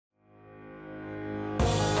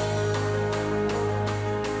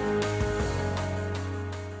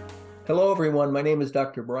Hello, everyone. My name is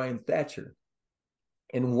Dr. Brian Thatcher,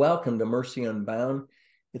 and welcome to Mercy Unbound.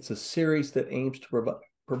 It's a series that aims to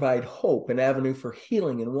provide hope, an avenue for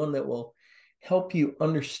healing, and one that will help you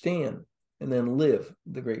understand and then live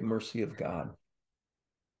the great mercy of God.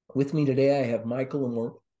 With me today, I have Michael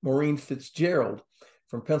and Maureen Fitzgerald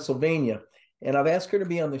from Pennsylvania, and I've asked her to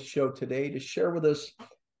be on the show today to share with us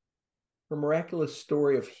her miraculous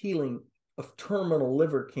story of healing of terminal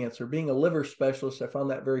liver cancer. Being a liver specialist, I found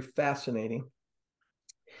that very fascinating.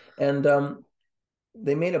 And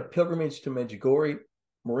they made a pilgrimage to Medjugorje.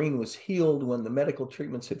 Maureen was healed when the medical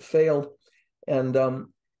treatments had failed. And,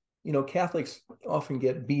 Catholics often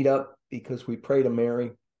get beat up because we pray to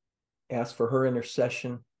Mary, ask for her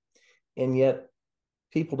intercession. And yet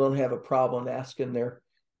people don't have a problem asking their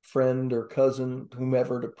friend or cousin,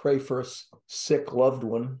 whomever, to pray for a sick loved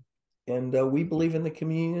one. And we believe in the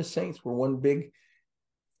communion of saints. We're one big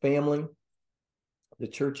family, the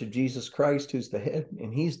Church of Jesus Christ, who's the head,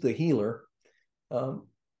 and he's the healer.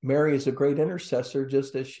 Mary is a great intercessor,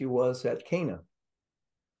 just as she was at Cana.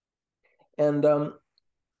 And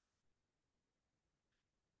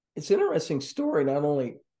it's an interesting story, not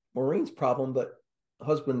only Maureen's problem, but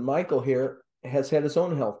husband Michael here has had his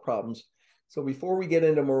own health problems. So before we get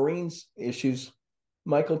into Maureen's issues,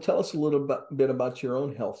 Michael, tell us a little bit about your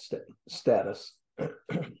own health status.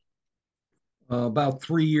 About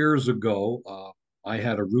 3 years ago, I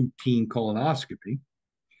had a routine colonoscopy,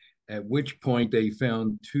 at which point they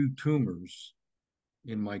found two tumors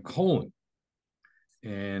in my colon.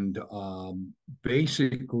 And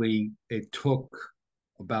basically, it took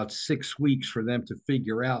about 6 weeks for them to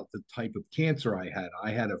figure out the type of cancer I had. I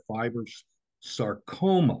had a fibrous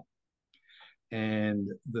sarcoma. And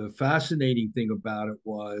the fascinating thing about it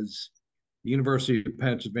was the University of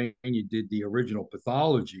Pennsylvania did the original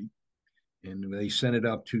pathology, and they sent it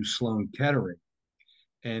up to Sloan Kettering.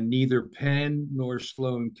 And neither Penn nor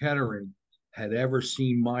Sloan Kettering had ever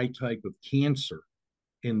seen my type of cancer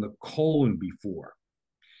in the colon before.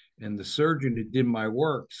 And the surgeon that did my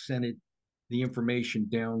work sent the information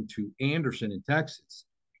down to Anderson in Texas,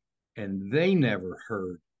 and they never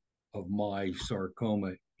heard of my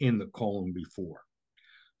sarcoma in the colon before.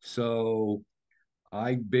 So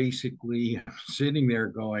I basically sitting there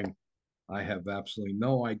going, I have absolutely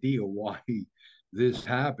no idea why this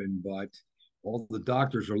happened, but all the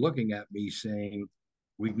doctors are looking at me saying,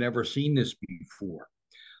 we've never seen this before.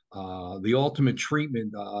 The ultimate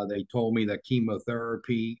treatment, they told me that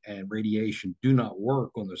chemotherapy and radiation do not work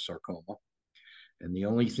on the sarcoma. And the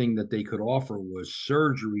only thing that they could offer was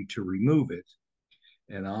surgery to remove it.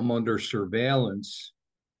 And I'm under surveillance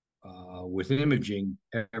with imaging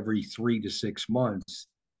every 3 to 6 months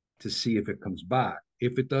to see if it comes back.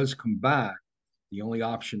 If it does come back, the only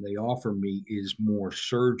option they offer me is more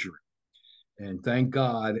surgery. And thank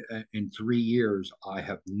God, in 3 years, I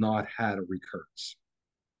have not had a recurrence.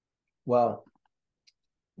 Wow.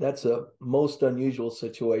 That's a most unusual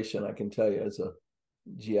situation, I can tell you, as a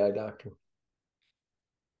GI doctor.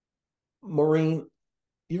 Maureen,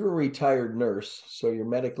 you're a retired nurse, so you're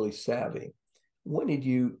medically savvy. When did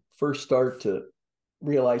you first start to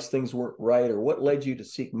realize things weren't right, or what led you to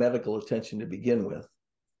seek medical attention to begin with?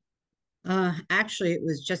 Actually, it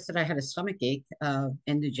was just that I had a stomach ache,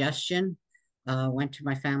 indigestion. Went to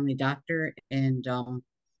my family doctor, and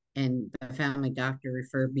the family doctor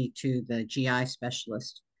referred me to the GI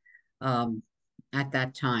specialist. Um, at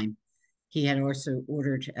that time, he had also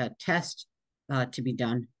ordered a test to be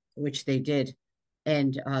done, which they did,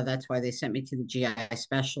 and that's why they sent me to the GI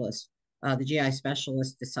specialist. The GI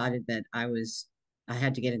specialist decided that I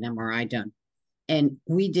had to get an MRI done. And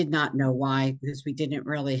we did not know why, because we didn't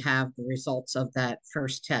really have the results of that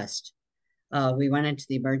first test. We went into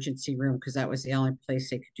the emergency room because that was the only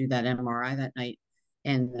place they could do that MRI that night.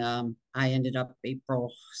 And I ended up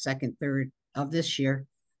April 2nd, 3rd of this year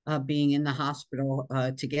being in the hospital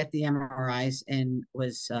to get the MRIs, and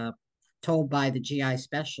was told by the GI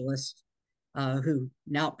specialist who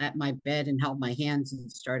knelt at my bed and held my hands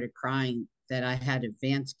and started crying that I had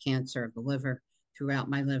advanced cancer of the liver, throughout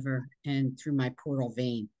my liver and through my portal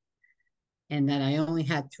vein, and that I only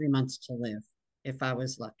had 3 months to live if I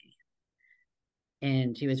was lucky.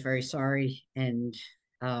 And he was very sorry. And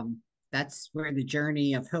that's where the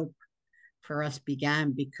journey of hope for us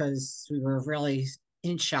began, because we were really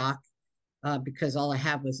in shock because all I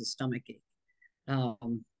had was a stomach ache.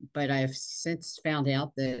 But I have since found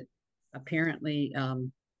out that apparently,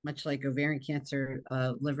 much like ovarian cancer,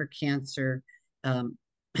 liver cancer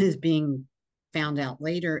is being found out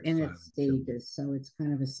later in its stages. So it's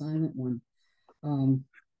kind of a silent one.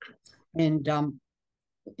 And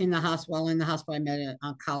in the hospital, I met an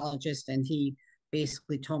oncologist, and he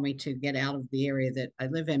basically told me to get out of the area that I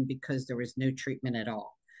live in because there was no treatment at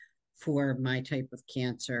all for my type of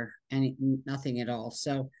cancer, and nothing at all.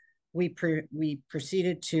 So we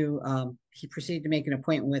proceeded to he proceeded to make an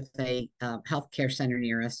appointment with a healthcare center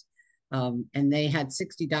near us, and they had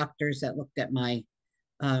 60 doctors that looked at my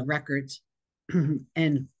records,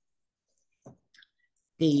 and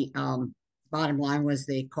the bottom line was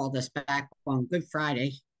they called us back on Good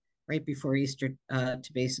Friday, right before Easter,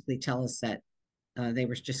 to basically tell us that they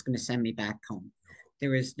were just going to send me back home.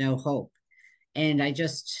 There was no hope. And I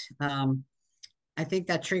think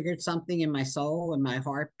that triggered something in my soul and my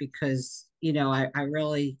heart because, I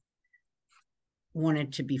really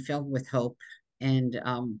wanted to be filled with hope. And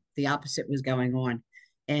the opposite was going on.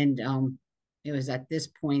 And it was at this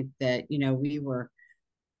point that, we were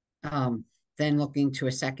then looking to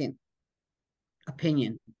a second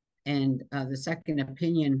opinion. And the second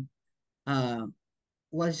opinion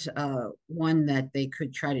was one that they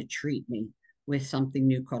could try to treat me with something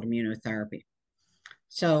new called immunotherapy.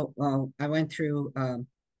 So I went through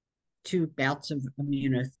 2 bouts of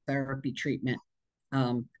immunotherapy treatment.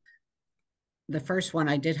 The first one,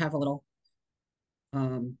 I did have a little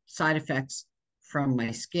side effects from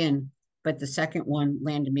my skin, but the second one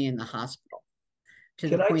landed me in the hospital to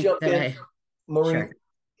Can the I point jump that in, Maureen? Sure.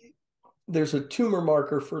 There's a tumor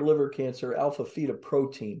marker for liver cancer, alpha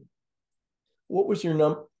feto-protein. What was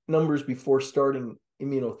your numbers before starting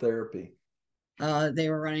immunotherapy? They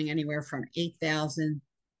were running anywhere from 8,000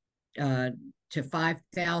 to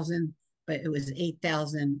 5,000, but it was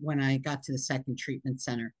 8,000 when I got to the second treatment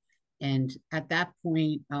center. And at that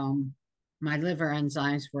point, my liver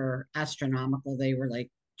enzymes were astronomical. They were like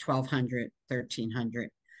 1,200, 1,300.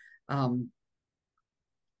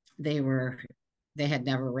 They had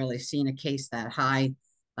never really seen a case that high.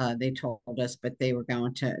 They told us, but they were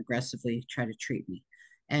going to aggressively try to treat me.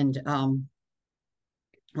 And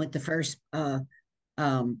with the first,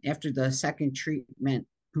 after the second treatment,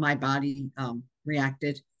 my body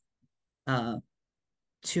reacted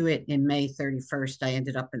to it. In May 31st, I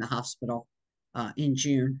ended up in the hospital in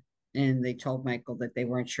June, and they told Michael that they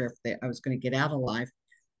weren't sure if I was going to get out alive.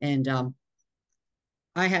 And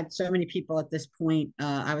I had so many people at this point.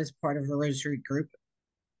 I was part of a rosary group.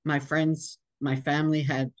 My friends, my family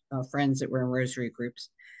had friends that were in rosary groups.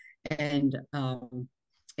 And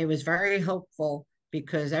it was very hopeful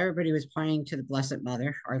because everybody was praying to the Blessed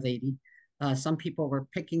Mother, Our Lady. Some people were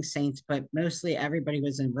picking saints, but mostly everybody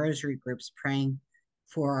was in rosary groups praying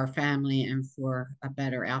for our family and for a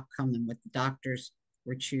better outcome than what the doctors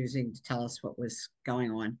were choosing to tell us what was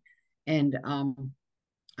going on. And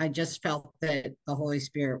I just felt that the Holy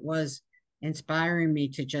Spirit was inspiring me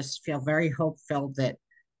to just feel very hope-filled that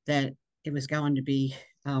it was going to be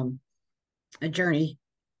a journey.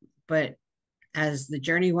 But as the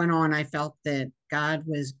journey went on, I felt that God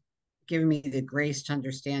was giving me the grace to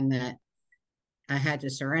understand that I had to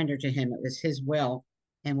surrender to him. It was his will,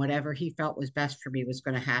 and whatever he felt was best for me was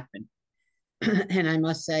going to happen. And I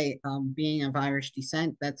must say, being of Irish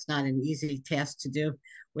descent, that's not an easy task to do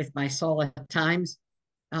with my soul at times.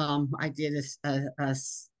 I did a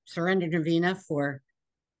surrender novena for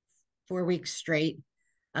 4 weeks straight.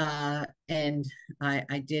 And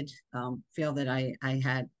I did feel that I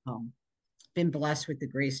had been blessed with the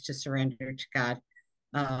grace to surrender to God.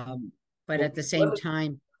 But at the same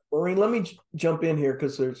time, Maureen, let me jump in here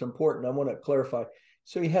because it's important. I want to clarify.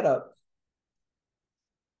 So you had a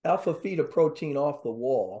alpha feto-protein off the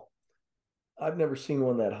wall. I've never seen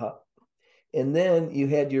one that hot. And then you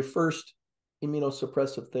had your first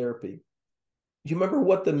immunosuppressive therapy. Do you remember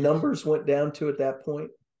what the numbers went down to at that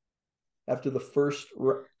point after the first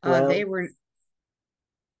round? They were,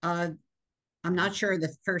 I'm not sure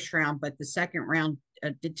the first round, but the second round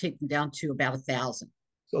did take them down to about 1,000.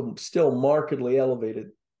 So still markedly elevated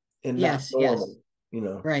and yes, not normal,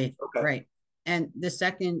 yes. Right, okay. Right. And the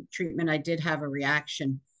second treatment, I did have a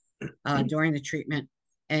reaction during the treatment.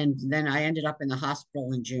 And then I ended up in the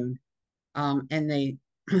hospital in June. And they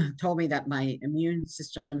told me that my immune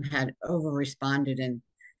system had over-responded and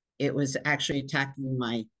it was actually attacking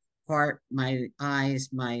my heart, my eyes,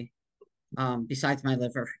 my besides my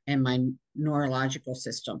liver and my neurological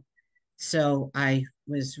system. So I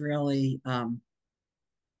was really,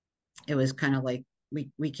 it was kind of like,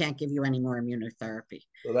 we can't give you any more immunotherapy.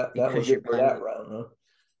 So that was it for that round, huh?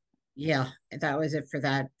 Yeah, that was it for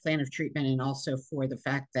that plan of treatment, and also for the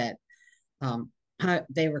fact that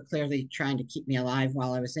they were clearly trying to keep me alive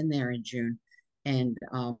while I was in there in June. And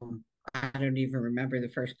I don't even remember the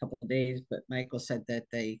first couple of days, but Michael said that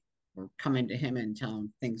they were coming to him and telling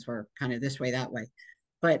him things were kind of this way, that way.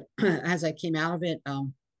 But as I came out of it,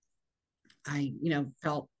 I,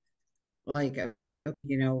 felt like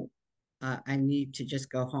you know, I need to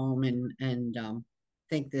just go home and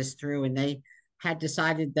think this through. And they had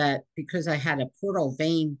decided that because I had a portal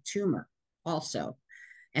vein tumor also,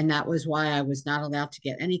 and that was why I was not allowed to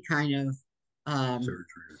get any kind of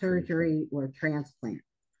surgery or transplant.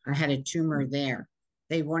 I had a tumor there.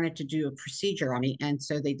 They wanted to do a procedure on me, and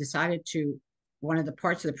so they decided to. One of the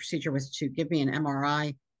parts of the procedure was to give me an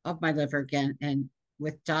MRI of my liver again, and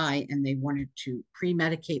with dye, and they wanted to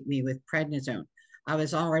pre-medicate me with prednisone. I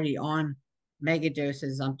was already on mega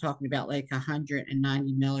doses. I'm talking about like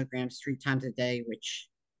 190 milligrams 3 times a day, which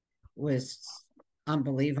was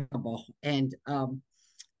unbelievable. And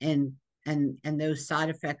and those side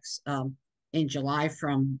effects in July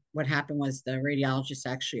from what happened was the radiologist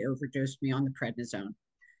actually overdosed me on the prednisone,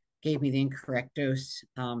 gave me the incorrect dose.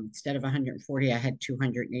 Instead of 140, I had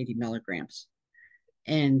 280 milligrams.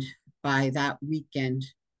 And by that weekend,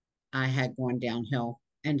 I had gone downhill,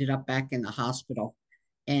 ended up back in the hospital,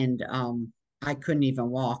 and I couldn't even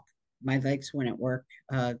walk. My legs wouldn't work.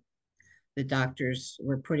 The doctors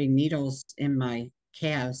were putting needles in my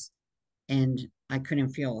calves, and I couldn't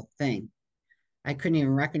feel a thing. I couldn't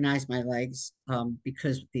even recognize my legs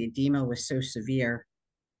because the edema was so severe.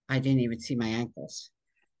 I didn't even see my ankles.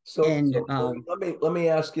 So, And so let me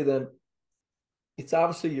ask you then. It's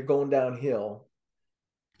obviously you're going downhill.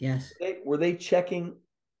 yes, Were they checking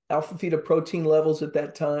alpha fetoprotein levels at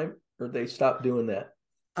that time, or they stopped doing that?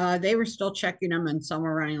 they were still checking them, and some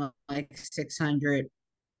were running like 600,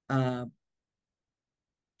 uh,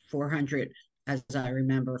 400, as I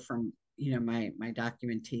remember from my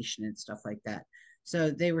documentation and stuff like that.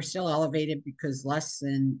 So they were still elevated because less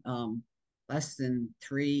than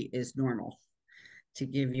 3 is normal, to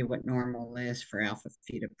give you what normal is for alpha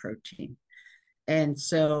fetoprotein. And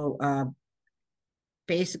so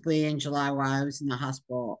basically in July while I was in the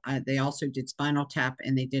hospital, they also did spinal tap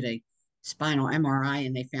and they did a spinal MRI,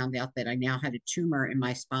 and they found out that I now had a tumor in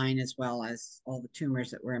my spine as well as all the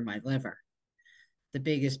tumors that were in my liver, the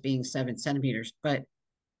biggest being 7 centimeters. But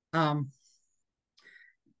um,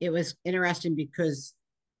 it was interesting because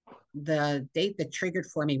the date that triggered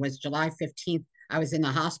for me was July 15th. I was in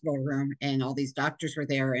the hospital room and all these doctors were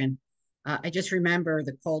there. And I just remember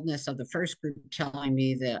the coldness of the first group telling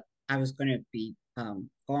me that I was going to be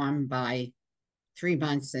gone by 3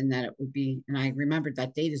 months, and that it would be, and I remembered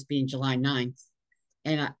that date as being July 9th.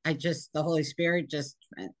 And I just, the Holy Spirit just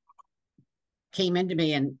came into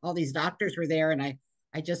me, and all these doctors were there. And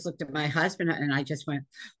I just looked at my husband and I just went,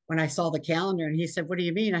 when I saw the calendar, and he said, "What do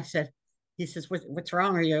you mean?" I said, he says, what's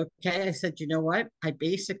wrong? Are you okay? I said, you know what? I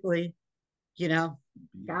basically, you know,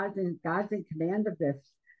 God's in command of this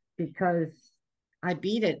because I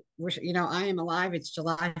beat it. I am alive. It's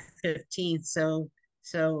July 15th.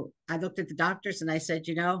 So I looked at the doctors and I said,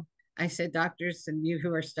 I said, doctors, and you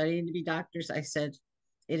who are studying to be doctors, I said,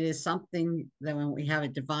 it is something that when we have a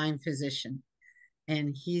divine physician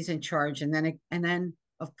and he's in charge, and then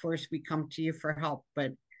of course we come to you for help,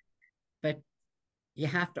 but you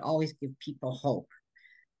have to always give people hope.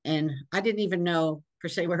 And I didn't even know per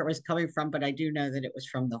se where it was coming from, but I do know that it was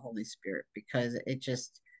from the Holy Spirit, because I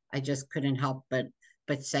just couldn't help but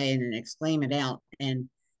say it and exclaim it out.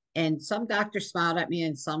 And some doctors smiled at me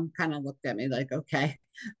and some kind of looked at me like, okay.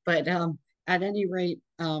 But at any rate,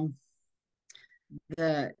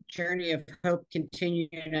 the journey of hope continued,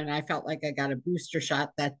 and I felt like I got a booster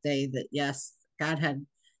shot that day that yes, God had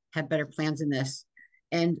better plans in this.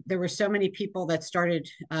 And there were so many people that started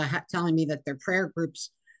telling me that there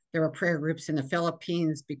were prayer groups in the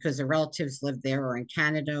Philippines because their relatives lived there, or in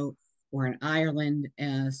Canada, or in Ireland,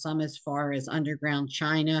 some as far as underground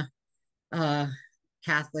China. Uh,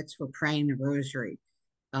 Catholics were praying the rosary.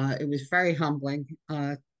 It was very humbling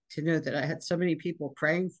to know that I had so many people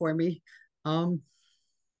praying for me. Um,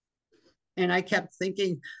 and I kept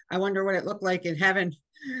thinking, I wonder what it looked like in heaven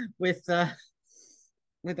with our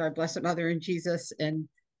Blessed Mother and Jesus, and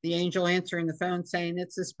the angel answering the phone saying,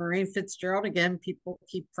 "It's this Maureen Fitzgerald again. People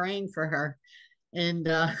keep praying for her." And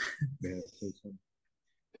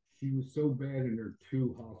she was so bad in her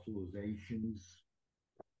 2 hospitalizations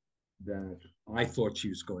that I thought she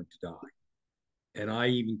was going to die. And I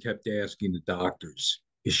even kept asking the doctors,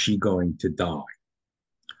 is she going to die?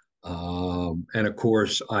 And of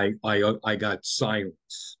course, I got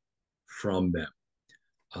silence from them.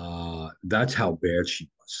 That's how bad she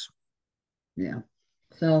was. yeah.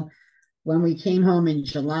 So when we came home in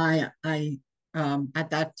July, I at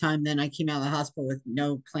that time then I came out of the hospital with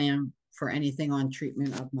no plan for anything on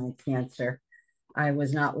treatment of my cancer. I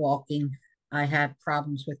was not walking. I had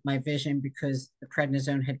problems with my vision because the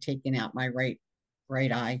prednisone had taken out my right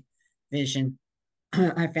eye vision.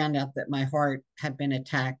 I found out that my heart had been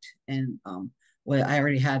attacked, and well, I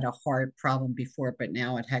already had a heart problem before, but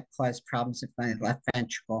now it had caused problems with my left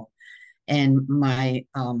ventricle. And my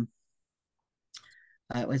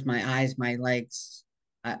it was my eyes, my legs.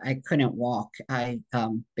 I couldn't walk. I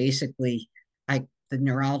basically, the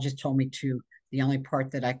neurologist told me to. The only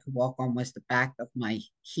part that I could walk on was the back of my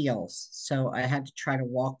heels. So I had to try to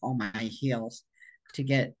walk on my heels to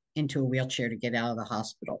get into a wheelchair to get out of the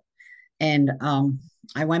hospital. And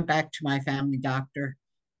I went back to my family doctor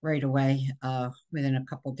right away, within a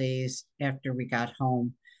couple days after we got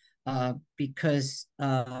home, because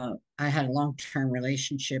I had a long-term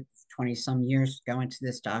relationship, 20 some years, going to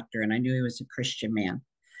this doctor, and I knew he was a Christian man.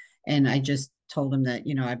 And I just told him that,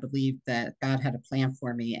 I believed that God had a plan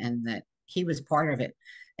for me and that he was part of it.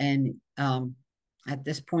 And at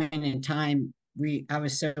this point in time, I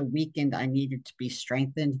was so weakened, I needed to be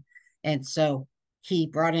strengthened. And so he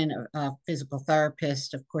brought in a physical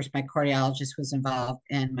therapist. Of course, my cardiologist was involved,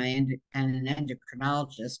 and and an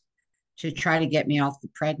endocrinologist, to try to get me off the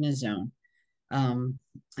prednisone.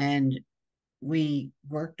 And we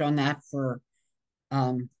worked on that for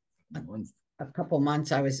um, a couple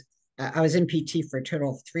months. I was in PT for a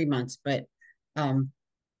total of 3 months, but um,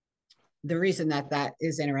 the reason that that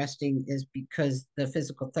is interesting is because the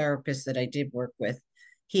physical therapist that I did work with,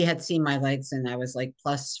 he had seen my legs, and I was like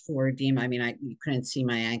 +4 edema. I mean, you couldn't see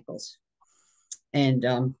my ankles. And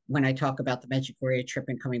when I talk about the Medjugorje trip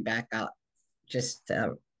and coming back, I'll just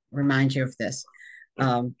remind you of this,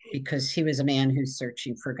 because he was a man who's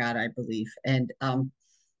searching for God, I believe. And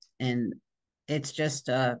it's just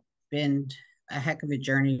been a heck of a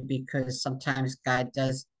journey, because sometimes God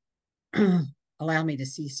does allow me to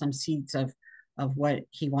see some seeds of what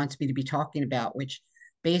he wants me to be talking about, which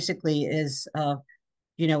basically is,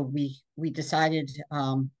 we decided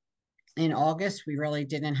in August. We really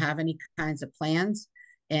didn't have any kinds of plans,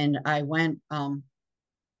 and I went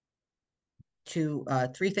to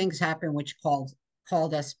three things happened which called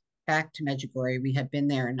us back to Medjugorje. We had been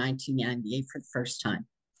there in 1998 for the first time,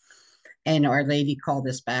 and Our Lady called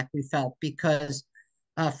us back. We felt, because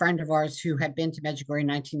a friend of ours who had been to Medjugorje in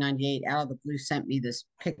 1998, out of the blue, sent me this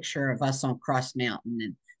picture of us on Cross Mountain,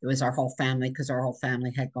 and it was our whole family, because our whole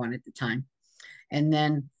family had gone at the time. And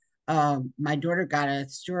then my daughter got a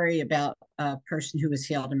story about a person who was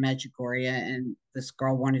healed in Medjugorje, and this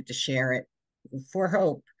girl wanted to share it for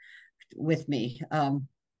hope with me.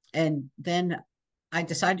 And then I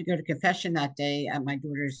decided to go to confession that day at my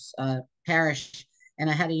daughter's parish, and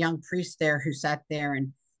I had a young priest there who sat there,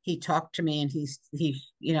 and he talked to me, and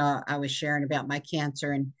I was sharing about my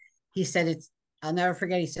cancer, and he said, I'll never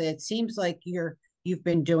forget. He said, it seems like you've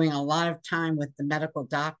been doing a lot of time with the medical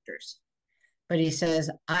doctors, but he says,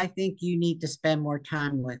 I think you need to spend more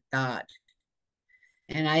time with God.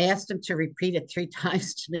 And I asked him to repeat it 3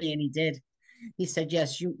 times to me, and he did. He said,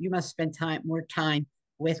 yes, you must spend more time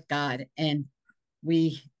with God. And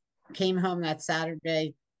we came home that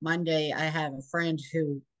Saturday. Monday, I have a friend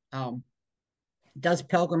who does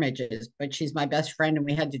pilgrimages, but she's my best friend, and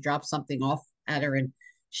we had to drop something off at her, and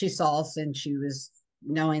she saw us, and she was,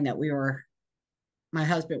 knowing that my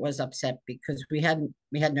husband was upset because we had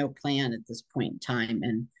no plan at this point in time,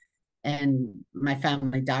 and my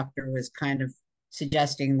family doctor was kind of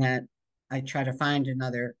suggesting that I try to find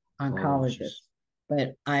another oncologist,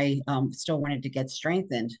 but I still wanted to get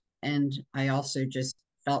strengthened. And I also just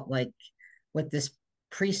felt like what this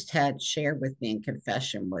priest had shared with me in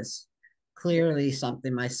confession was clearly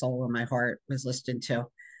something my soul and my heart was listening to.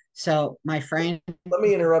 So my friend, Let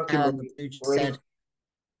me interrupt you, Maureen, said,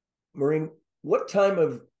 Maureen, what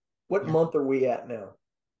yeah. month are we at now?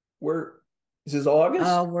 This is August?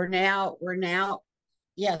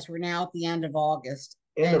 Yes, we're now at the end of August.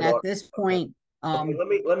 End And of at August. this Okay. point, Okay,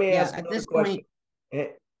 let me yeah, ask at another this question. point,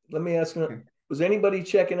 Let me ask, was anybody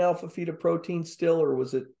checking alpha fetoprotein still, or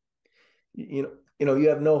was it, you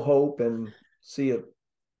have no hope and see you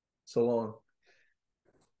so long?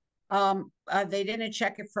 they didn't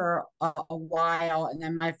check it for a while, and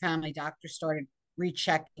then my family doctor started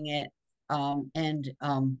rechecking it. And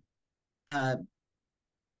uh,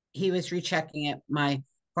 he was rechecking it. My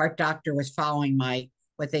heart doctor was following my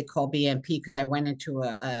what they call BMP, because I went into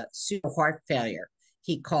a pseudo heart failure.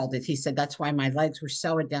 He called it. He said that's why my legs were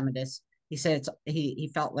so edematous. He said he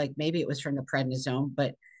felt like maybe it was from the prednisone,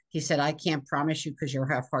 but he said I can't promise you because you'll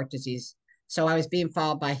have heart disease. So I was being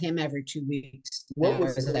followed by him every 2 weeks. What I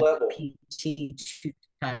was was the at level? PT 2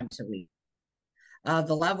 times a week.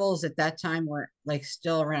 The levels at that time were like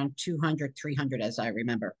still around 200, 300, as I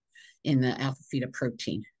remember, in the alpha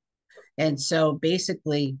fetoprotein. And so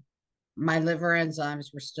basically, my liver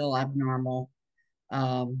enzymes were still abnormal.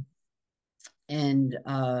 Um, and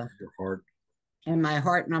Your heart. and my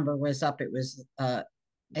heart number was up. It was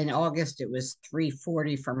in August, it was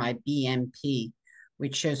 340 for my BMP,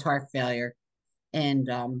 which shows heart failure. And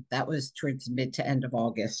that was towards mid to end of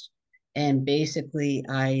August. And basically,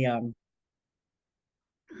 I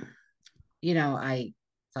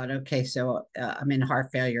thought, okay, so I'm in heart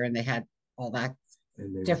failure, and they had all that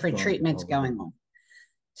different treatments going on.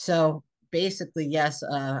 So basically, yes,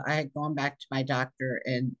 I had gone back to my doctor,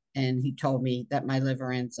 and he told me that my liver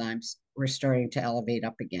enzymes were starting to elevate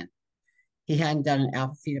up again. He hadn't done an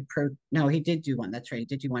alpha fetoprotein. No, he did do one. That's right. He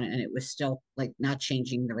did do one, and it was still like not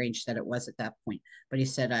changing the range that it was at that point. But he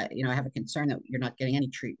said, I have a concern that you're not getting any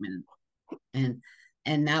treatment, and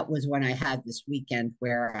and that was when I had this weekend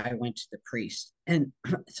where I went to the priest. And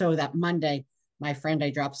so that Monday, my friend, I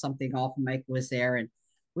dropped something off, and Mike was there, and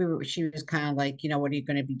she was kind of like, what are you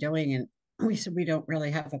going to be doing? And we said, we don't really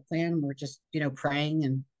have a plan. We're just, praying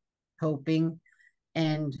and hoping.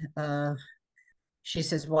 And she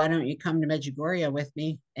says, why don't you come to Medjugorje with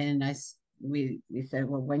me? And we said,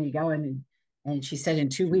 well, when you going? And she said, in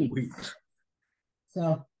 2 weeks.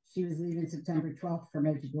 So she was leaving September 12th for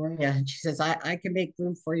Medjugorje. And she says, I can make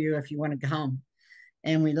room for you if you want to come.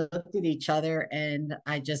 And we looked at each other, and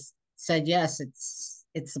I just said, yes,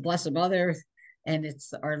 it's the Blessed Mother, and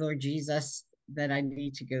it's our Lord Jesus that I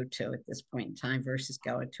need to go to at this point in time versus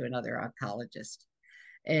going to another oncologist.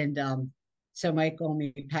 And so Michael and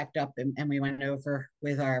me packed up, and we went over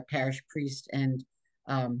with our parish priest and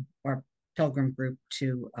our pilgrim group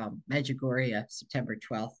to Medjugorje, September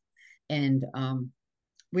 12th. And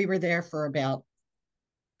we were there for about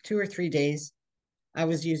 2 or 3 days. I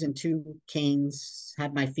was using 2 canes,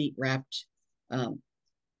 had my feet wrapped. Um,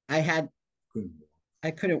 I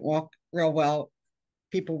couldn't walk real well.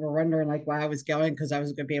 People were wondering like why I was going, because I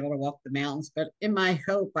was going to be able to walk the mountains. But in my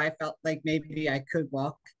hope, I felt like maybe I could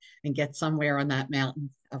walk and get somewhere on that mountain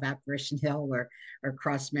of Apparition Hill or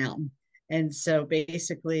Cross Mountain. And so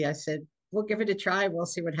basically I said, we'll give it a try. We'll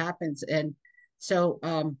see what happens. And so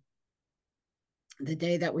the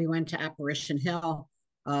day that we went to Apparition Hill,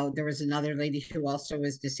 there was another lady who also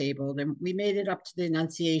was disabled, and we made it up to the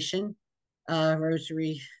Annunciation,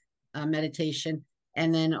 Rosary meditation,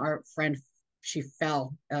 and then our friend, she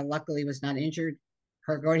fell. Luckily, was not injured.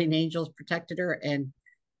 Her guardian angels protected her, and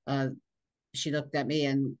she looked at me,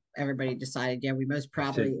 and everybody decided, yeah, we most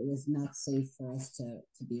probably it was not safe for us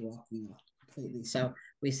to be walking up completely. So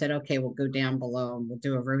we said, okay, we'll go down below, and we'll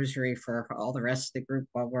do a rosary for all the rest of the group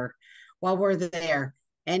while we're there.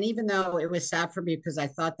 And even though it was sad for me because I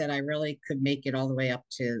thought that I really could make it all the way up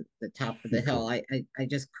to the top of the hill, I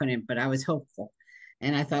just couldn't, but I was hopeful.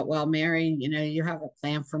 And I thought, well, Mary, you have a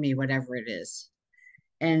plan for me, whatever it is.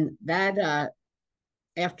 And that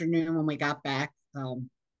afternoon when we got back,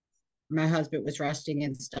 my husband was resting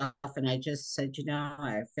and stuff. And I just said,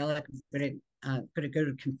 I feel like I'm gonna go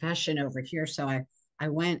to confession over here. So I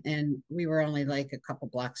went, and we were only like a couple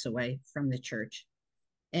blocks away from the church.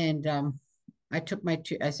 And I took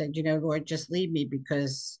I said, Lord, just lead me,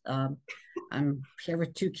 because I'm here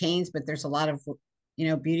with 2 canes, but there's a lot of,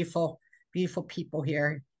 beautiful, beautiful people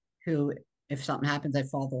here who, if something happens, I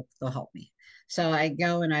fall, they'll help me. So I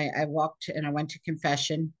go, and I walked, and I went to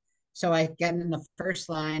confession. So I get in the first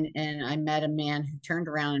line, and I met a man who turned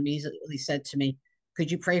around and immediately said to me, could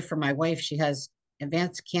you pray for my wife? She has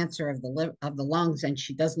advanced cancer of the lungs, and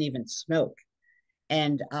she doesn't even smoke.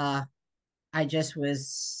 And I just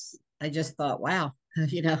thought, wow,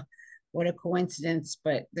 what a coincidence.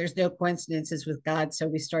 But there's no coincidences with God. So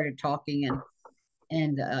we started talking,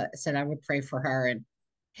 and said I would pray for her. And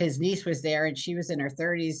his niece was there, and she was in her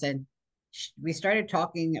 30s, and we started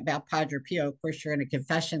talking about Padre Pio. Of course, you're in a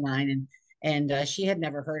confession line, and she had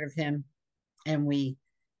never heard of him. And I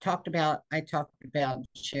talked about,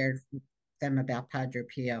 shared them about Padre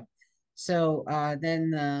Pio. So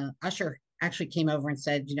then the usher actually came over and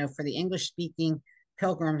said, for the English speaking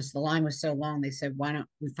pilgrims, the line was so long, they said, why don't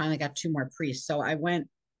we finally got 2 more priests. So I went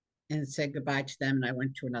and said goodbye to them, and I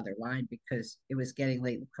went to another line because it was getting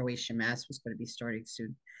late. The Croatian Mass was going to be starting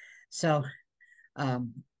soon. So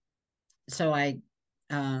um, I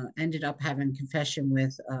ended up having confession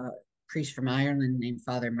with a priest from Ireland named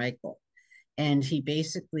Father Michael. And he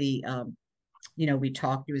basically, we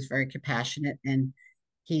talked, he was very compassionate. And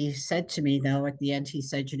he said to me, though, at the end, he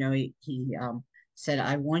said, he said,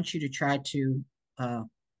 I want you to try to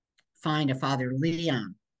find a Father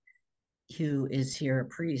Leon who is here, a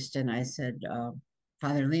priest. And I said,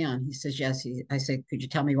 Father Leon. He says, yes. I said, could you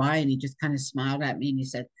tell me why? And he just kind of smiled at me, and he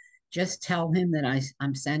said, just tell him that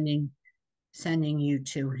I'm sending you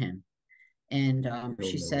to him. And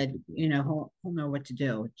she said, he'll know what to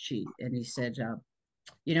do. He said,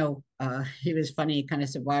 he was funny. He kind of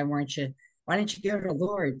said, why weren't you why don't you go to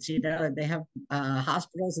Lourdes? You know, they have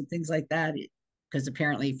hospitals and things like that. Because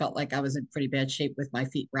apparently he felt like I was in pretty bad shape with my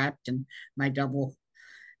feet wrapped and my double.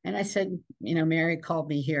 And I said, you know, Mary called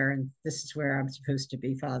me here, and this is where I'm supposed to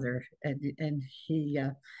be, Father. And he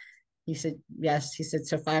said, yes. He said,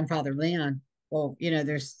 so find Father Leon. Well, you know,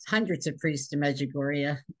 there's hundreds of priests in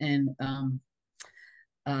Medjugorje, and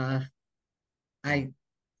uh, I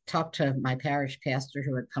talked to my parish pastor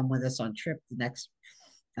who had come with us on trip the next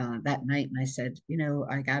that night, and I said, you know,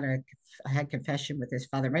 I had confession with this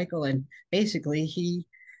Father Michael, and basically he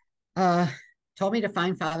uh, told me to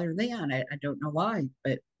find Father Leon. I don't know why,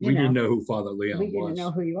 but you We didn't know, know who Father Leon we didn't know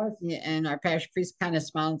was. who he was. And our parish priest kind of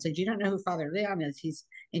smiled and said, "You don't know who Father Leon is? He's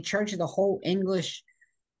in charge of the whole English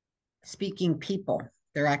speaking people,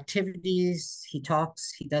 their activities. He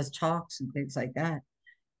does talks and things like that."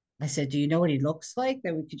 I said, "Do you know what he looks like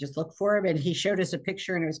that we could just look for him?" And he showed us a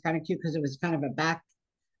picture, and it was kind of cute because it was kind of a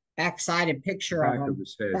backsided The picture of back of him,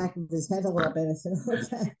 his head. back of his head a little bit. I said,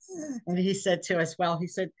 okay. And he said to us, well, he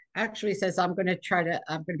said, actually, he says, I'm going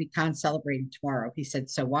to be con celebrating tomorrow. He said,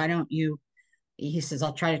 so why don't you, he says,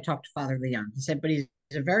 I'll try to talk to Father Leon. He said, but he's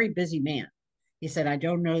a very busy man. He said, I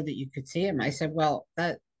don't know that you could see him. I said, well,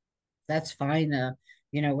 that's fine.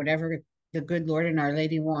 You know, whatever the good Lord and Our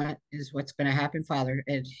Lady want is what's going to happen, Father.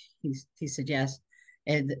 And he said, yes.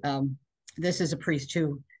 And this is a priest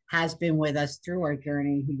who has been with us through our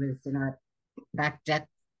journey. He was in our back deck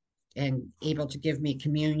and able to give me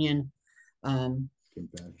communion, um,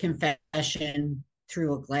 confession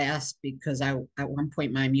through a glass, because at one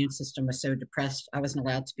point my immune system was so depressed I wasn't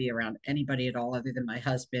allowed to be around anybody at all other than my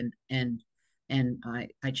husband, and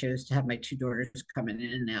I chose to have my two daughters coming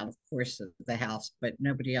in and out, of course, of the house, but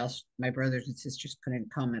nobody else, my brothers and sisters,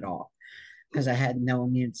 couldn't come at all because I had no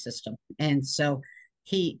immune system. And so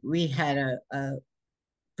we had a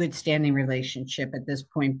good standing relationship at this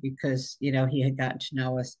point because, you know, he had gotten to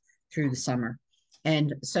know us through the summer.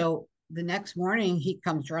 And so the next morning he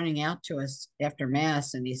comes running out to us after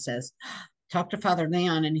mass and he says, talk to Father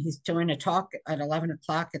Leon. And he's doing a talk at 11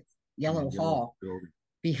 o'clock at Yellow Hall building.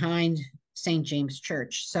 behind St. James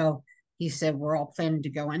Church. So he said, we're all planning to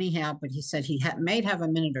go anyhow, but he said he may have a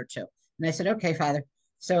minute or two. And I said, okay, Father.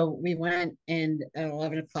 So we went, and at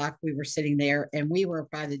 11 o'clock, we were sitting there, and we were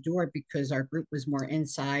by the door because our group was more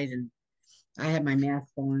inside, and I had my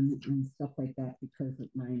mask on and stuff like that because of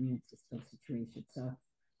my immune system situation.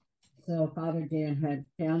 So Father Dan had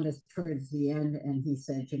found us towards the end, and he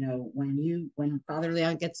said, you know, when Father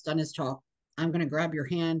Leon gets done his talk, I'm going to grab your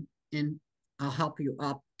hand and I'll help you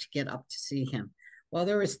up to get up to see him. Well,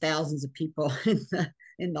 there was thousands of people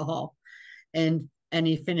in the hall, and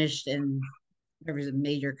he finished, and there was a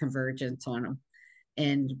major convergence on him.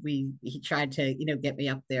 And he tried to, you know, get me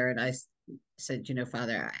up there, and I said, you know,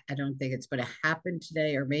 Father, I don't think it's going to happen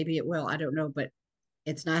today, or maybe it will. I don't know, but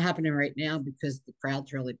it's not happening right now because the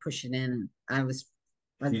crowd's really pushing in. And I was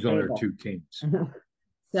She's on her unstable. two canes.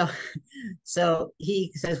 So, so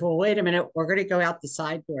he says, well, wait a minute, we're going to go out the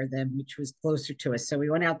side door then, which was closer to us. So we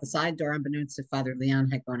went out the side door, unbeknownst to Father Leon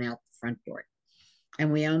had gone out the front door.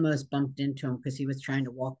 And we almost bumped into him because he was trying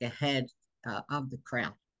to walk ahead of the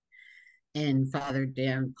crowd. And Father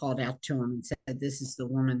Dan called out to him and said, this is the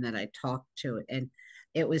woman that I talked to. And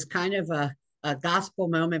it was kind of a gospel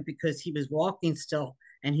moment because he was walking still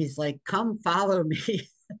and he's like, come follow me.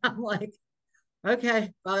 I'm like,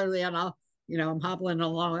 okay, Father Leon, I'm hobbling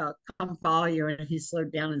along, I'll come follow you. And he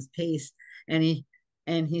slowed down his pace, and he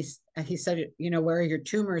said, you know, where are your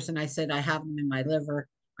tumors? And I said, I have them in my liver,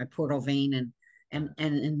 my portal vein, and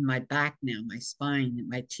in my back now, my spine, and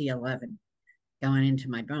my T11 going into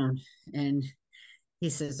my bone. And he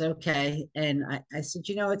says, okay. And I said,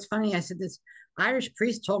 you know, it's funny. I said, this Irish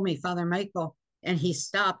priest told me, Father Michael, and he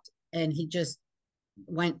stopped and he just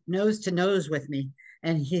went nose to nose with me.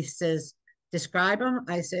 And he says, describe him.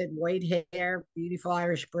 I said, white hair, beautiful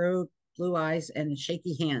Irish brogue, blue eyes, and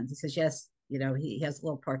shaky hands. He says, yes, you know, he has a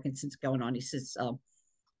little Parkinson's going on. He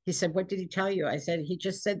said, what did he tell you? I said, he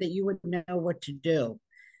just said that you would know what to do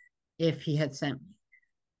if he had sent me.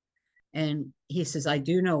 And he says, I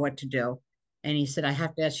do know what to do. And he said, I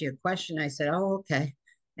have to ask you a question. I said, oh, okay.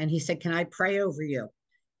 And he said, can I pray over you?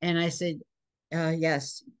 And I said,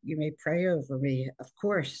 yes, you may pray over me. Of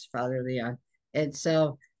course, Father Leon. And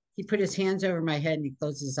so he put his hands over my head and he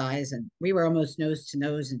closed his eyes, and we were almost nose to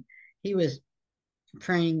nose, and he was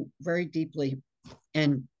praying very deeply.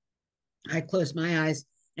 And I closed my eyes,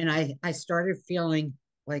 and I started feeling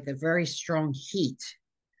like a very strong heat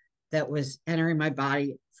that was entering my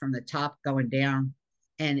body from the top going down.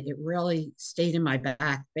 And it really stayed in my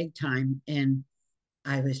back big time. And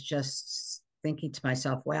I was just thinking to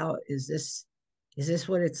myself, wow, is this is this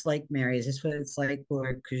what it's like, Mary? Is this what it's like,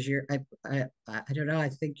 Lord? Because I don't know. I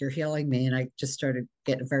think you're healing me. And I just started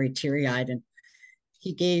getting very teary eyed. And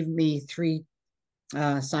he gave me three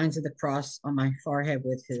signs of the cross on my forehead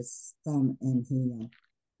with his thumb. And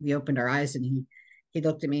we opened our eyes, and he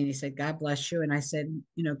looked at me and he said, God bless you. And I said,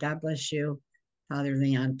 God bless you, Father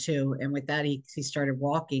Leon, too. And with that, he started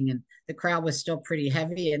walking, and the crowd was still pretty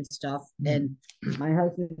heavy and stuff. And my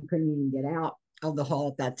husband couldn't even get out of the hall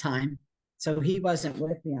at that time. So he wasn't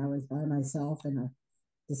with me. I was by myself, and I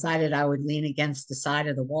decided I would lean against the side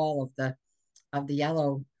of the wall of the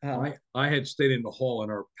yellow. I had stayed in the hall,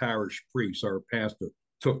 and our parish priest, our pastor,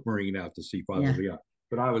 took Maureen out to see Father Leon,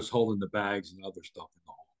 but I was holding the bags and other stuff in the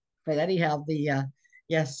hall. But anyhow,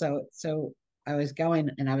 so I was going,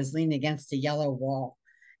 and I was leaning against the yellow wall,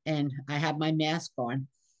 and I had my mask on,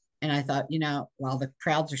 and I thought, while the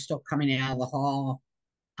crowds are still coming out of the hall,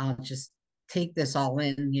 I'll just take this all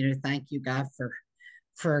in. Thank you, God,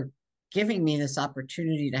 for giving me this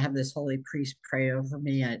opportunity to have this holy priest pray over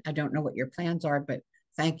me. I don't know what your plans are, but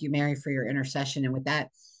thank you, Mary, for your intercession. And with that,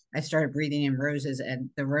 I started breathing in roses, and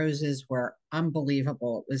the roses were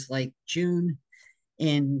unbelievable. It was like June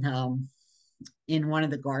in one of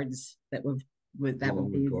the gardens that would be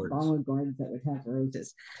Longwood Gardens that would have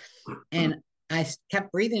roses. And I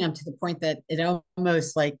kept breathing them to the point that it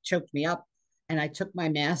almost like choked me up. And I took my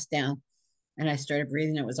mask down and I started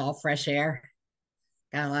breathing. It was all fresh air.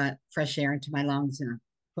 Got a lot of fresh air into my lungs, and I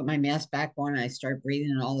put my mask back on, and I started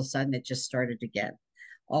breathing, and all of a sudden it just started to get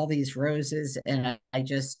all these roses. And I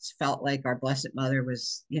just felt like our Blessed Mother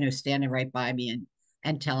was, standing right by me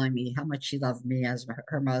and telling me how much she loved me as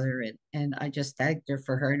her mother. And I just thanked her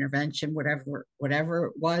for her intervention, whatever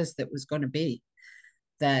it was that was going to be,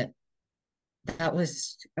 that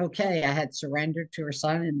was okay. I had surrendered to her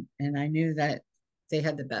son, and I knew that they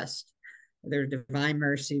had the best. Their divine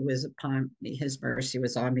mercy was upon me. His mercy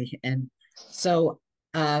was on me. And so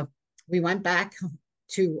we went back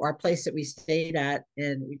to our place that we stayed at,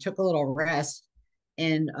 and we took a little rest.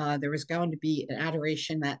 And there was going to be an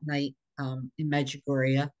adoration that night in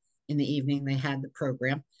Medjugorje in the evening. They had the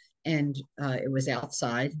program, and it was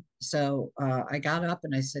outside. So I got up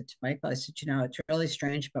and I said to Michael, I said, it's really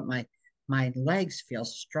strange, but my legs feel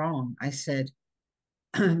strong. I said,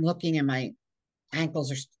 I'm looking at my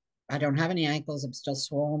ankles I don't have any ankles. I'm still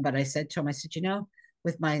swollen. But I said to him, I said,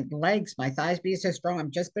 with my legs, my thighs being so strong,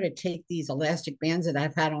 I'm just going to take these elastic bands that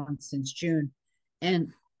I've had on since June,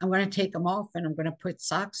 and I'm going to take them off, and I'm going to put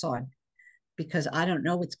socks on, because I don't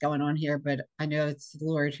know what's going on here, but I know it's the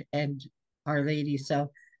Lord and Our Lady. So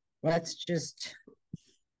let's just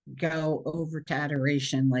go over to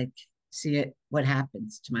adoration, like see what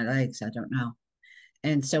happens to my legs. I don't know.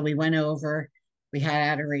 And so we went over, we had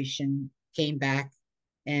adoration, came back,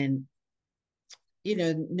 and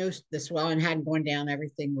no, the swelling hadn't gone down.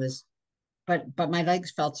 Everything was, but my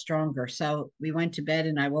legs felt stronger. So we went to bed,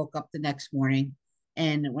 and I woke up the next morning,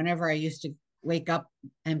 and whenever I used to wake up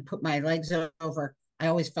and put my legs over, I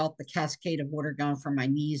always felt the cascade of water going from my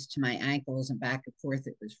knees to my ankles and back and forth.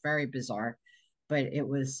 It was very bizarre, but it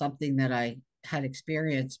was something that I had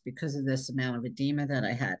experienced because of this amount of edema that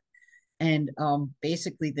I had. And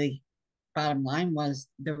basically, the bottom line was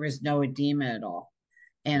there was no edema at all.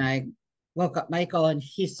 And I woke up Michael, and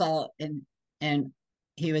he saw it, and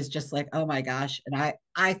he was just like, oh my gosh. And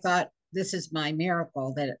I thought, this is my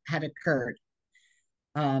miracle that had occurred,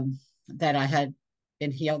 that I had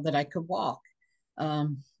been healed, that I could walk,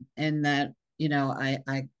 and that,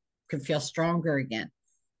 I could feel stronger again.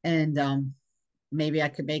 And maybe I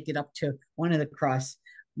could make it up to one of the cross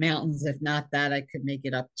mountains. If not that, I could make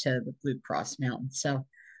it up to the Blue Cross Mountain. So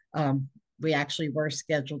we actually were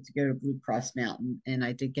scheduled to go to Blue Cross Mountain, and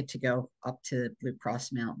I did get to go up to Blue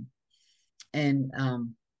Cross Mountain. And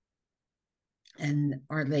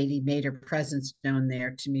Our Lady made her presence known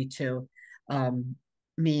there to me too.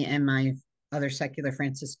 Me and my other secular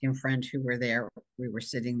Franciscan friend who were there, we were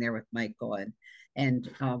sitting there with Michael, and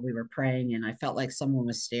we were praying, and I felt like someone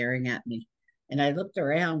was staring at me. And I looked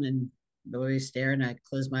around, and the way he was staring, I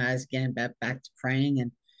closed my eyes again, back to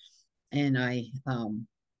praying, and I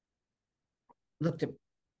looked at,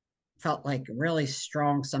 felt like really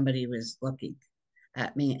strong somebody was looking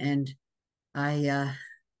at me. And I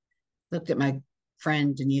looked at my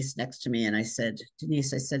friend Denise next to me, and I said,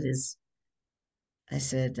 Denise, I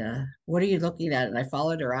said, what are you looking at? And I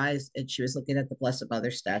followed her eyes, and she was looking at the Blessed Mother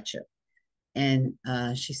statue. And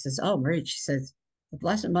she says, oh, Marie, she says, the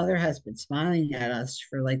Blessed Mother has been smiling at us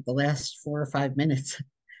for like the last 4 or 5 minutes.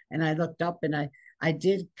 And I looked up, and I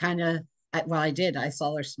did kind of, I did. I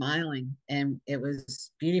saw her smiling, and it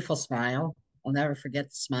was a beautiful smile. I'll never forget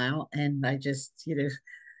the smile. And I just,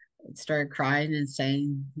 started crying and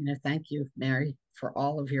saying, thank you, Mary, for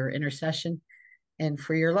all of your intercession and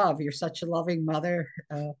for your love. You're such a loving mother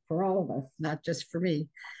for all of us, not just for me.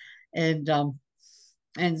 And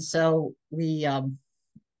so we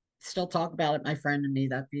still talk about it, my friend and me,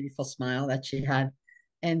 that beautiful smile that she had.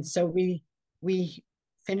 And so we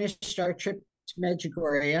finished our trip to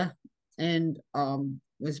Medjugorje, and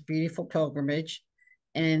was a beautiful pilgrimage.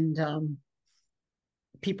 And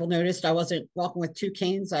people noticed I wasn't walking with two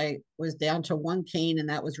canes. I was down to one cane, and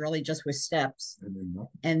that was really just with steps.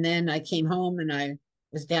 And then I came home and I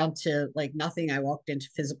was down to like nothing. I walked into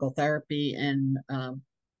physical therapy, and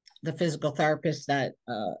the physical therapist that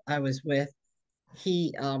I was with,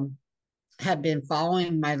 he had been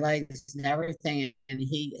following my legs and everything, and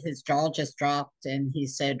his jaw just dropped, and he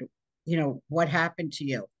said, what happened to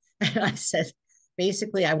you? And I said,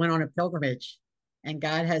 basically, I went on a pilgrimage, and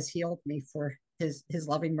God has healed me for his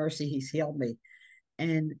loving mercy. He's healed me.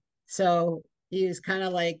 And so he was kind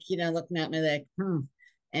of like, looking at me like,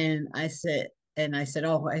 And I said,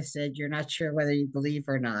 oh, I said, you're not sure whether you believe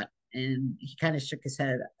or not. And he kind of shook his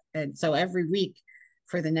head. And so every week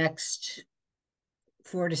for the next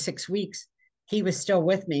 4 to 6 weeks, he was still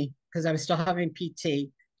with me because I was still having PT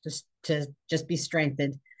just to just be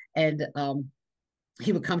strengthened. And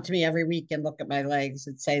he would come to me every week and look at my legs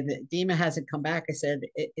and say, the edema hasn't come back. I said,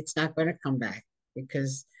 it's not going to come back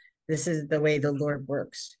because this is the way the Lord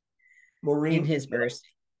works. Maureen, in his mercy.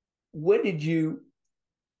 When did you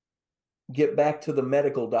get back to the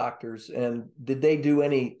medical doctors, and did they do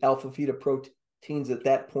any alpha fetoproteins at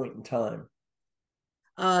that point in time?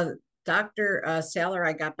 Dr. Saylor,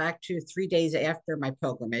 I got back to 3 days after my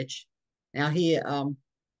pilgrimage. Now he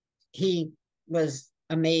was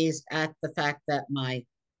amazed at the fact that my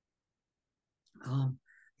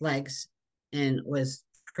legs, and was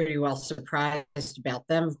pretty well surprised about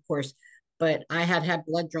them, of course. But I had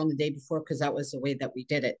blood drawn the day before because that was the way that we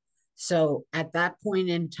did it. So at that point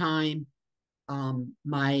in time,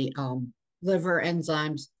 my liver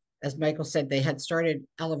enzymes, as Michael said, they had started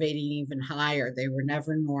elevating even higher. They were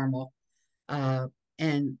never normal.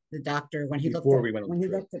 And the doctor, when he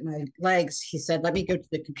looked at my legs, he said, let me go to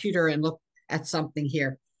the computer and look at something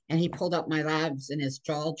here. And he pulled up my labs, and his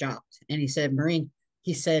jaw dropped. And he said, Maureen,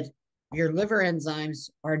 he said, your liver enzymes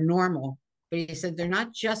are normal. But he said, they're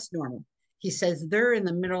not just normal. He says, they're in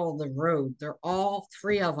the middle of the road. They're all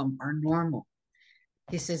three of them are normal.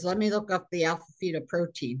 He says, let me look up the alpha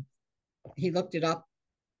fetoprotein. He looked it up,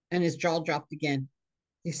 and his jaw dropped again.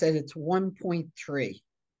 He said, it's 1.3.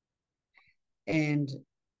 And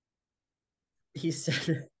he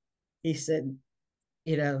said,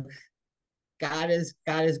 God is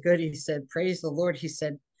good. He said, praise the Lord. He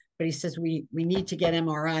said, but he says, we need to get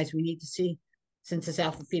MRIs. We need to see, since this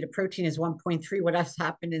alpha fetoprotein is 1.3, what has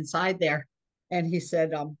happened inside there. And he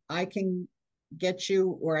said, I can get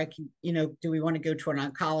you, or I can, do we want to go to an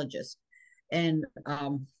oncologist? And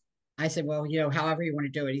I said, well, however you want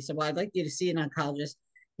to do it. He said, well, I'd like you to see an oncologist.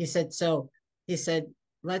 He said,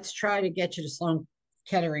 let's try to get you to Sloan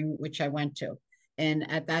Kettering, which I went to. And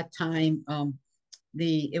at that time,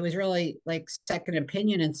 it was really like second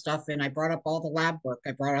opinion and stuff. And I brought up all the lab work.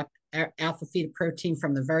 I brought up alpha fetoprotein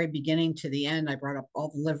from the very beginning to the end. I brought up all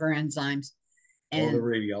the liver enzymes and all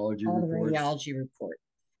the radiology report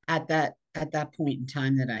at that point in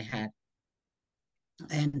time that I had.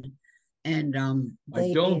 And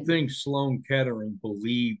I don't think Sloan Kettering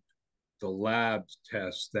believed the labs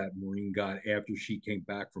tests that Maureen got after she came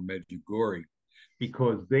back from Medjugorje,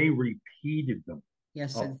 because they repeated them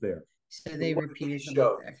up there. So they repeated them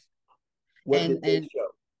up there. What did they show?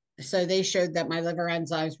 So they showed that my liver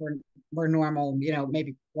enzymes were normal,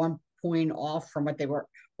 maybe 1 point off from what they were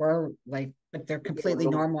like, but they're completely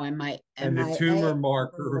normal. And the tumor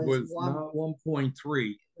marker was not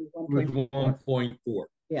 1.3, it was 1.4.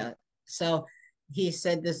 Yeah. So he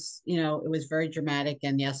said this, it was very dramatic.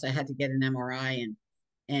 And yes, I had to get an MRI.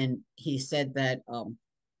 And he said that,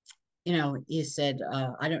 he said,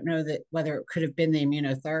 I don't know that whether it could have been the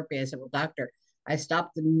immunotherapy. I said, well, doctor, I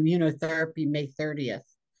stopped the immunotherapy May 30th.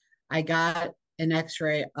 I got an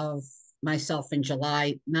x-ray of myself in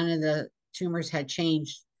July. None of the tumors had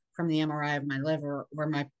changed from the MRI of my liver or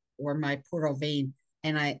my portal vein.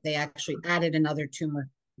 And they actually added another tumor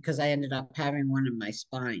because I ended up having one in my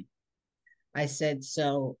spine. I said,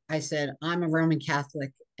 I'm a Roman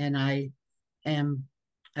Catholic, and I am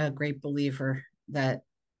a great believer that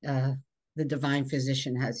the divine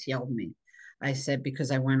physician has healed me. I said,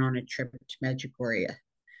 because I went on a trip to Medjugorje.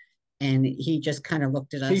 And he just kind of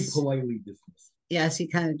looked at us. He politely dismissed. Yes, he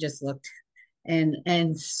kind of just looked.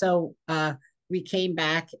 And so we came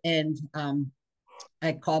back, and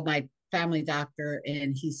I called my family doctor,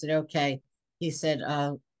 and he said, okay. He said,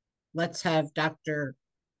 let's have Dr.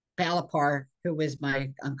 Balapar, who was my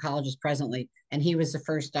oncologist presently, and he was the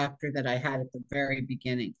first doctor that I had at the very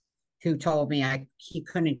beginning, who told me he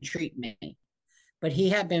couldn't treat me. But he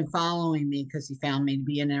had been following me because he found me to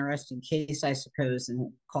be an interesting case, I suppose,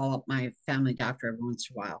 and call up my family doctor every once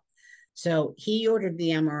in a while. So he ordered the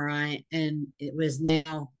MRI, and it was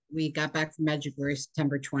now, we got back from Medjugorje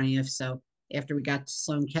September 20th. So after we got to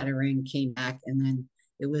Sloan Kettering, came back, and then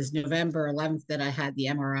it was November 11th that I had the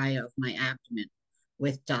MRI of my abdomen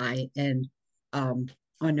with dye. And on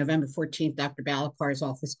November 14th, Dr. Balapar's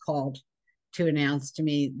office called to announce to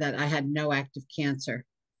me that I had no active cancer,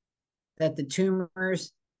 that the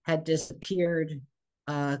tumors had disappeared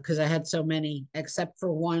because I had so many, except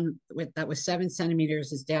for one that was 7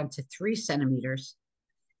 centimeters is down to 3 centimeters,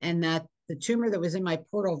 and that the tumor that was in my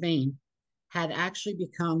portal vein had actually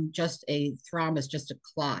become just a thrombus, just a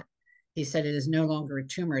clot. He said it is no longer a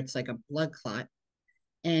tumor, it's like a blood clot.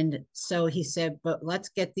 And so he said, but let's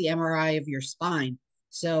get the MRI of your spine.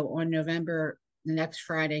 So on the next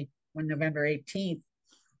Friday, on November 18th,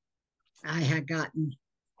 I had gotten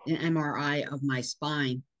an MRI of my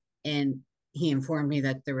spine, and he informed me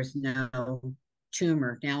that there was no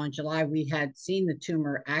tumor. Now, in July, we had seen the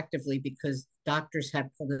tumor actively because doctors had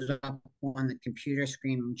pulled it up on the computer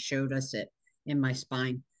screen and showed us it in my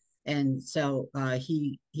spine. And so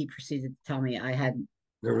he proceeded to tell me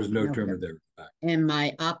there was no tumor there. And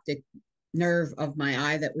my optic nerve of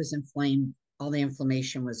my eye that was inflamed, all the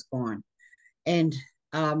inflammation was gone. And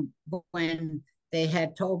when they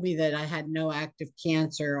had told me that I had no active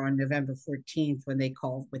cancer on November 14th, when they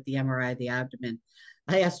called with the MRI of the abdomen,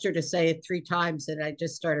 I asked her to say it 3 times, and I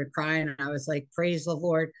just started crying. And I was like, praise the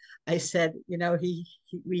Lord. I said, you know,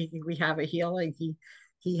 we have a healing.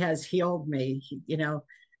 He has healed me, you know,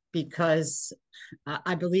 because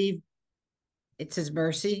I believe it's his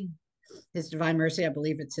mercy, his divine mercy. I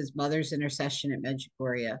believe it's his mother's intercession at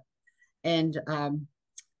Medjugorje. And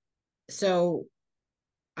so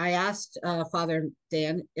I asked Father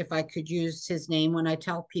Dan if I could use his name when I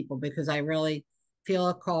tell people, because I really feel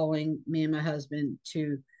a calling, me and my husband,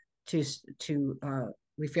 we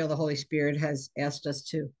feel the Holy Spirit has asked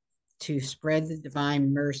us to spread the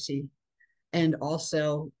divine mercy, and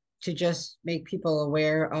also to just make people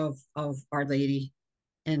aware of Our Lady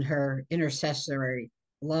and her intercessory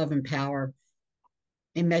love and power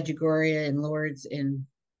in Medjugorje and Lourdes, in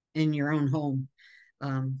your own home.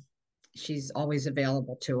 She's always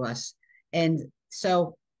available to us. And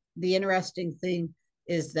so the interesting thing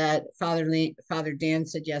is that Father Dan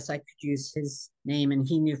said, yes, I could use his name, and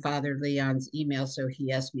he knew Father Leon's email, so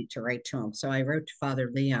he asked me to write to him. So I wrote to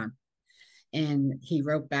Father Leon, and he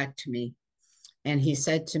wrote back to me, and he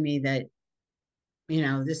said to me that, you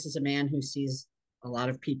know, this is a man who sees a lot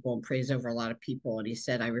of people and prays over a lot of people. And he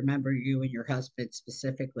said, I remember you and your husband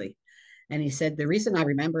specifically. And he said, the reason I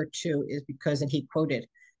remember too is because, and he quoted,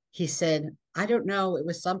 he said, I don't know, it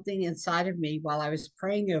was something inside of me while I was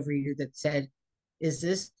praying over you that said, is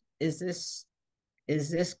this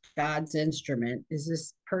God's instrument? Is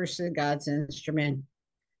this person God's instrument?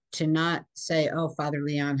 To not say, oh, Father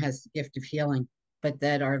Leon has the gift of healing, but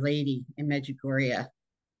that Our Lady in Medjugorje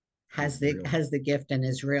has the gift and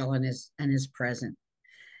is real and is present.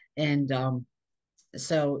 And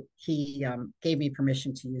so he gave me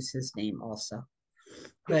permission to use his name also.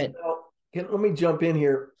 But let me jump in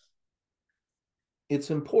here.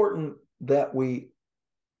 It's important that we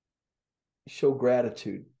show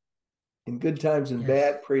gratitude in good times and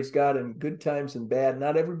bad. Praise God, in good times and bad.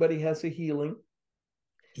 Not everybody has a healing.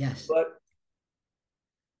 Yes. But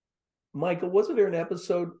Michael, wasn't there an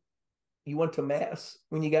episode you went to Mass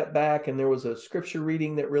when you got back, and there was a scripture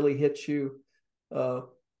reading that really hit you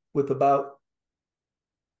with about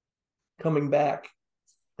coming back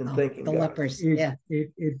and thanking the God? Lepers.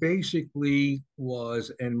 It basically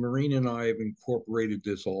was, and Maureen and I have incorporated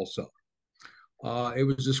this also. It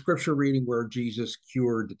was a scripture reading where Jesus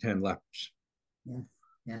cured the 10 lepers. Yeah.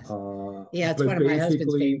 Yes. It's one of my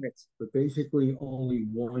husband's favorites. But basically, only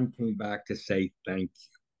one came back to say thank you.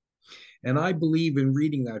 And I believe in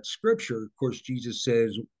reading that scripture. Of course, Jesus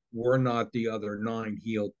says, "Were not the other 9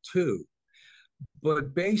 healed too?"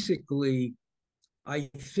 But basically,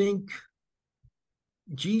 I think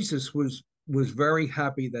Jesus was very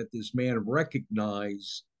happy that this man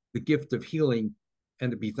recognized the gift of healing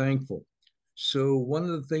and to be thankful. So one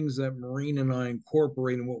of the things that Maureen and I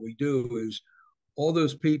incorporate in what we do is all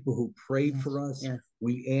those people who prayed for us,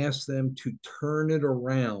 we ask them to turn it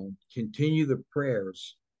around, continue the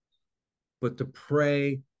prayers, but to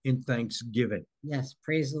pray in thanksgiving. Yes,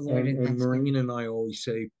 praise the Lord. And Maureen and I always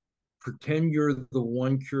say, pretend you're the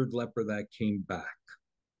one cured leper that came back.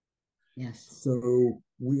 Yes. So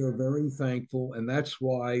we are very thankful, and that's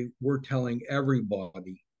why we're telling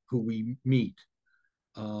everybody who we meet,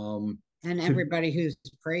 and everybody who's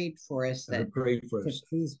prayed for us, that prayed for us.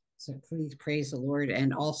 Please praise the Lord.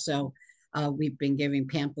 And also, we've been giving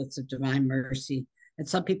pamphlets of divine mercy. And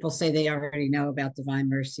some people say they already know about divine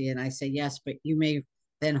mercy, and I say yes, but you may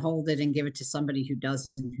then hold it and give it to somebody who doesn't,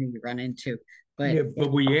 who you run into. But yeah,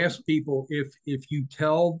 but we ask people, if you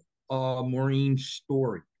tell Maureen's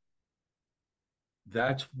story,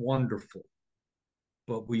 that's wonderful.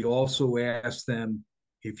 But we also ask them,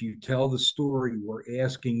 if you tell the story, we're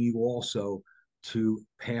asking you also to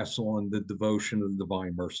pass on the devotion of the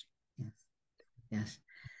divine mercy. Yes. Yes.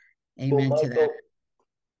 Amen well, to that.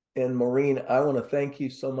 And Maureen, I want to thank you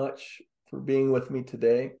so much for being with me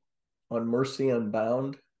today on Mercy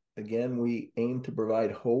Unbound. Again, we aim to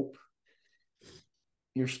provide hope.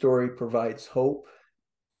 Your story provides hope.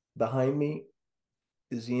 Behind me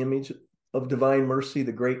is the image of divine mercy,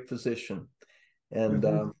 the great physician.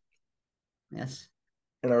 And yes.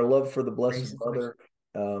 And our love for the Blessed Mother.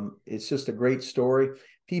 It's just a great story.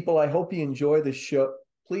 People, I hope you enjoy the show.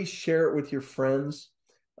 Please share it with your friends.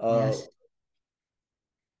 Yes.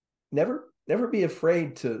 Never be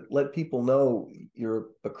afraid to let people know you're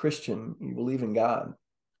a Christian, you believe in God.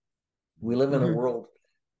 We live in a world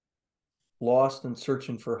lost and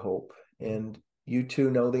searching for hope. And you too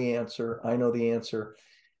know the answer. I know the answer.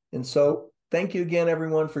 And so thank you again,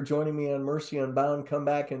 everyone, for joining me on Mercy Unbound. Come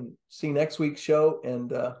back and see next week's show.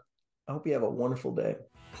 And I hope you have a wonderful day.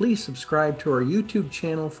 Please subscribe to our YouTube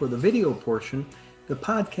channel for the video portion. The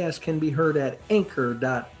podcast can be heard at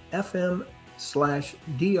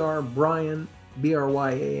anchor.fm/Dr. Brian,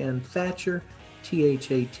 Bryan Thatcher,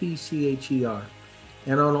 Thatcher,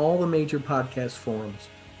 and on all the major podcast forums.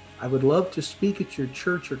 I would love to speak at your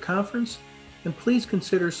church or conference, and please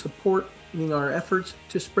consider supporting our efforts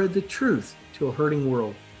to spread the truth to a hurting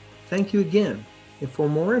world. Thank you again. And for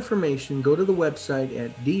more information, go to the website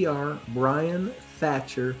at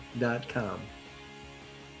drbrianthatcher.com.